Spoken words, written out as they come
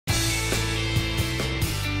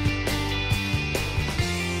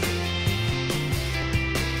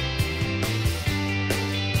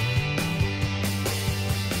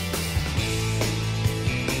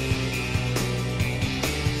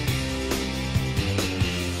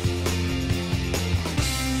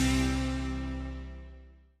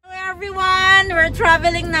we're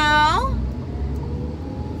traveling now.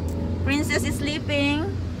 Princess is sleeping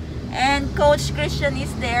and Coach Christian is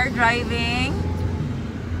there driving.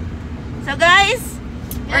 So guys,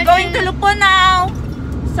 we're going to Lupon now.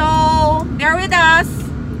 So bear with us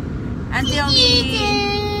until we...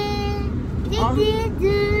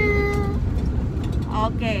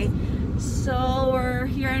 Okay, so we're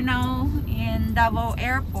here now in Davao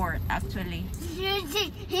Airport actually.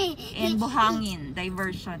 In Buhangin,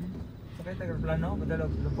 diversion.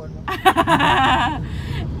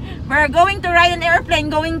 We're going to ride an airplane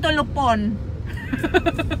going to Lupon.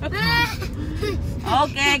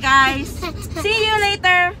 Okay guys, see you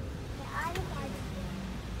later.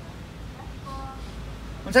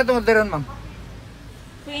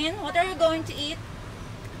 Queen, what are you going to eat?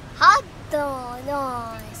 Hot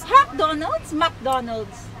donuts. Hot donuts?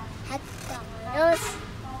 McDonald's. Hot donuts.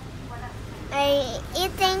 I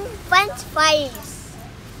eating French fries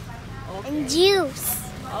and juice.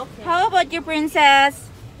 Okay. How about you,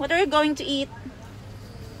 Princess? What are you going to eat?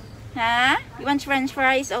 Huh? You want French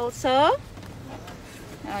fries also?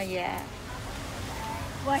 Oh yeah.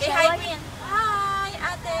 Say hi, Queen. Hi,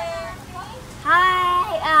 Ate.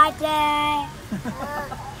 Hi, Ate.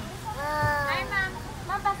 Ay, ma'am.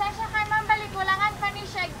 Ma'am, pasensya ka, ma'am. Balikulangan pa ni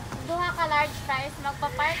siya. Duha ka large fries.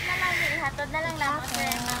 Magpa-park na lang. Ihatod na lang lang.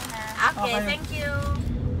 Okay, thank you.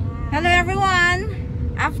 Hello, everyone.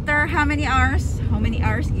 After how many hours? How many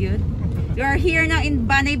hours, good? We are here now in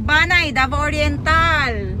Banay-Banay, Davao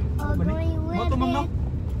Oriental. Going with it.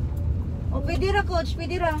 Oh, pwede ra, Coach.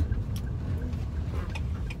 Pwede ra.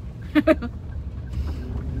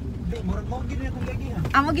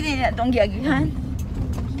 Amo gini na itong giagihan.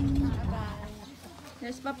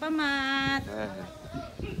 There's Papa Matt.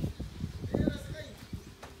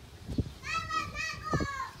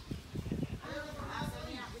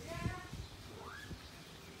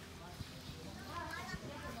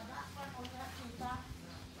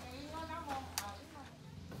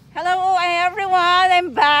 Hello everyone,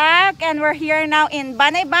 I'm back and we're here now in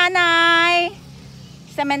Banay-Banay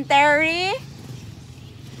Cemetery.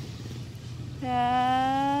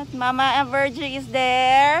 Mama and Virgie is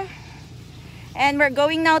there. And we're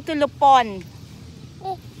going now to Lupon.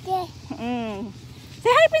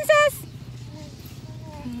 Say hi, Princess!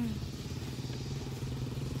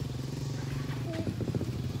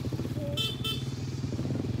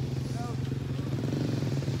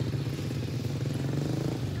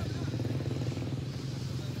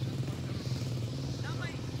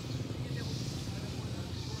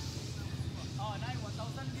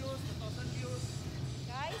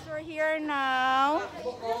 We're here now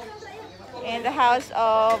in the house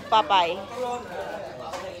of Papay.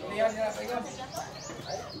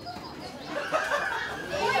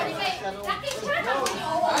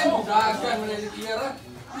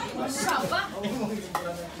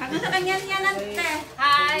 Ano sa kanya niya nante?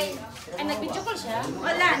 Hi! Ay, nag-video call siya?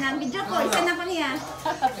 Wala, nag-video call. Isa na pa niya.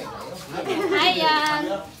 Hi, yan!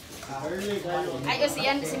 Ay, si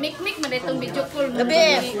yan, si Mikmik man itong video call.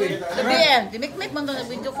 Gabi! Si Mikmik man itong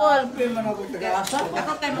video call.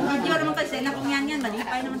 Ako kayo, mag-video naman kasi na kung yan,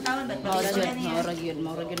 malipay naman taon.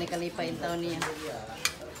 Maurag yun ay kalipay yung taon niya.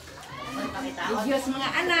 Videos mga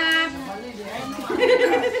anak.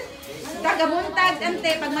 Tagabuntag,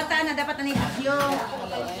 ante, pag mata na dapat na video.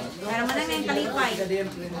 Para mo lang yung kalipay.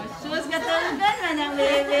 Sus, katulgan man ang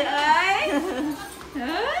bebe, ay.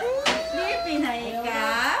 Sleepy na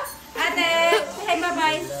ikaw. Ate, say hi,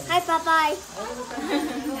 bye-bye. Hi, Papay.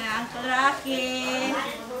 Uncle Rocky.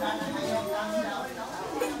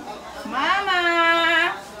 Mama.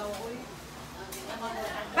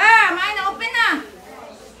 Pa, may na-open na.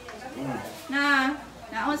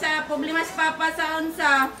 Naunsa problema si Papa sa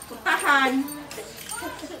unsa putahan.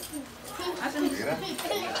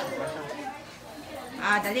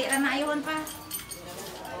 Dali ra na ayon pa.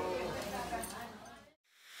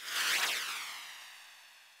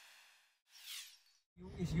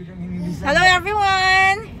 Hello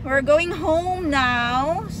everyone! We're going home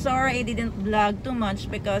now. Sorry I didn't vlog too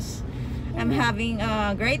much because I'm having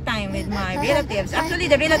a great time with my relatives. Actually,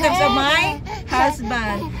 the relatives of my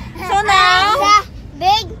husband. So now,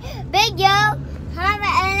 big video. Have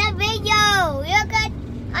a video. Look at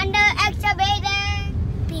under excavator.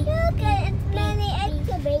 Look at many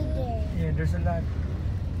excavator. Yeah, there's a lot.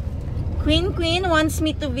 Queen wants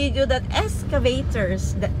me to video that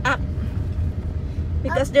excavators, the up.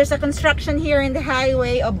 Because there's a construction here in the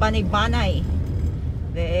highway of Banay-Banay.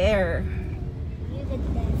 There.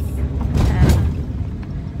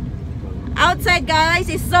 Outside, guys,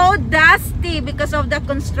 is so dusty because of the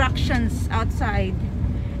constructions outside.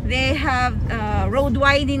 They have road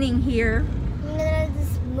widening here. There's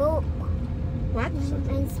smoke. What?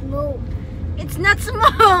 And smoke. It's not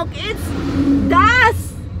smoke. It's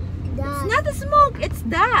dust. It's Dust. not a smoke. It's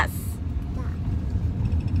dust.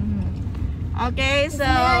 Okay, so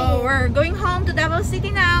nice. we're going home to Davao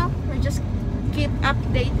City now. We'll just keep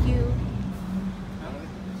update you.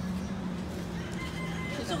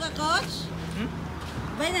 Gusto ka, coach?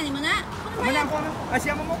 Bay na mo na. Mana ako na.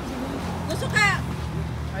 Siya mo mo. Gusto ka?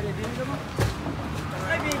 Ay, hindi mo.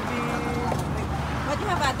 Ay, baby. What do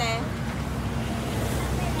you have, ate?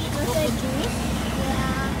 What's the juice?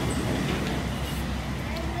 Yeah.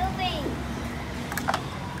 I'm moving.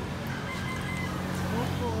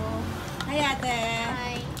 Hi, ate.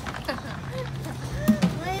 Hi.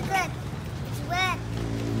 What is it? It's wet.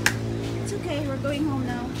 It's okay, we're going home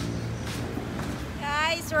now.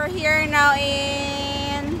 Guys, we're here now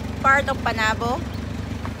in part of Panabo.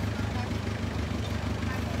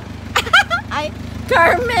 Ay,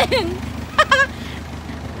 Carmen!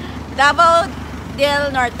 Davao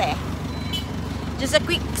del Norte. Just a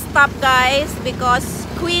quick stop, guys, because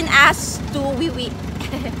Queen asked to wee-wee.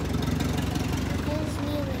 Finish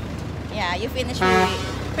moving. Yeah, you finish wee-wee.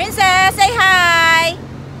 Princess, say hi!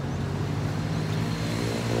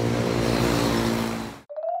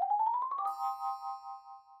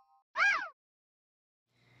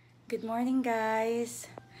 Good morning, guys.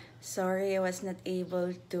 Sorry I was not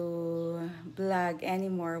able to vlog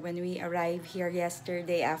anymore when we arrived here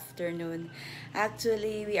yesterday afternoon.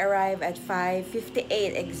 Actually, we arrived at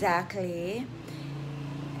 5:58 exactly.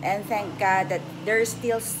 And thank God that there's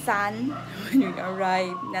still sun when we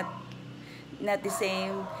arrived. Not the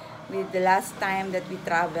same with the last time that we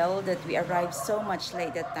traveled, that we arrived so much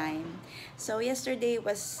late that time. So yesterday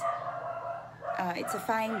was it's a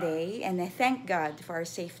fine day, and I thank God for our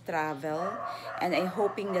safe travel, and I'm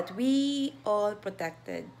hoping that we all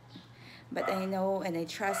protected. But I know and I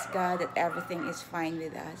trust God that everything is fine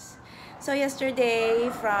with us. So yesterday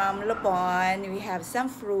from LUPON, we have some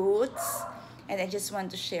fruits, and I just want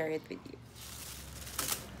to share it with you.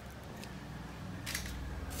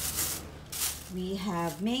 We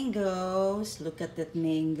have mangoes. Look at that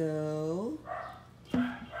mango.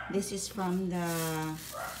 This is from the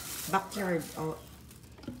backyard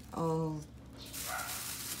of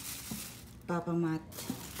Papa Matt.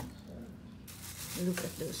 Look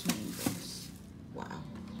at those mangoes. Wow.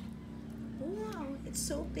 Wow, it's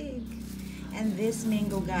so big. And this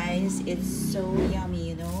mango, guys, it's so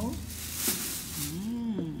yummy, you know.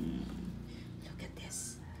 Look at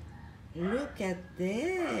this. Look at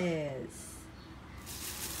this.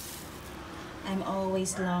 I'm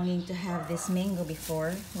always longing to have this mango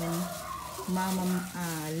before when Mama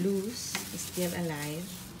Luz is still alive,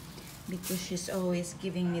 because she's always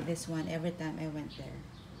giving me this one every time I went there.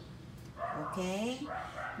 Okay,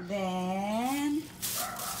 then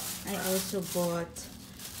I also bought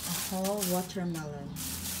a whole watermelon.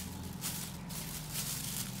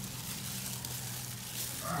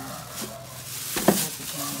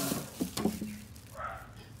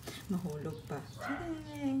 Mahulog pa.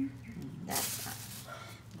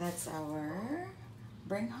 That's our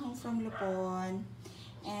bring home from LUPON.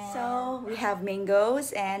 And so we have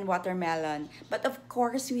mangoes and watermelon, but of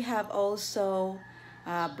course we have also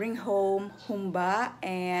bring home humba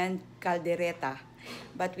and caldereta,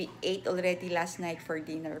 but we ate already last night for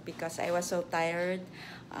dinner because I was so tired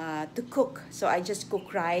to cook, so I just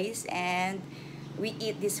cook rice and we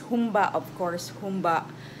eat this humba. Of course, humba,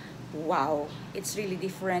 wow, it's really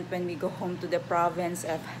different when we go home to the province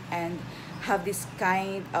and have this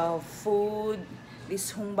kind of food.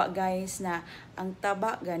 This humba, guys, na ang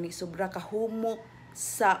taba gani sobra kahumok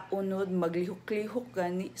sa unod, maglihok-lihok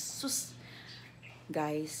gani, sus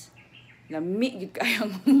guys, lami gid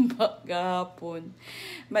kayang humba gapon.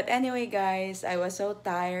 But anyway, guys, I was so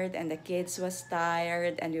tired and the kids was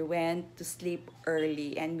tired and we went to sleep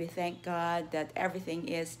early, and we thank God that everything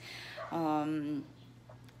is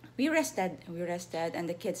we rested and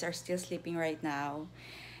the kids are still sleeping right now.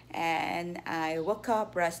 And I woke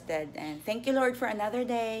up rested, and thank you, Lord, for another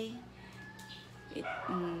day. The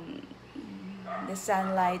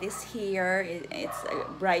sunlight is here. It's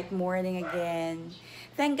a bright morning again.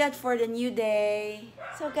 Thank God for the new day.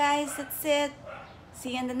 So guys, that's it.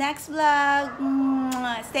 See you in the next vlog.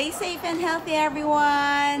 Stay safe and healthy,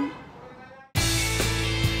 everyone.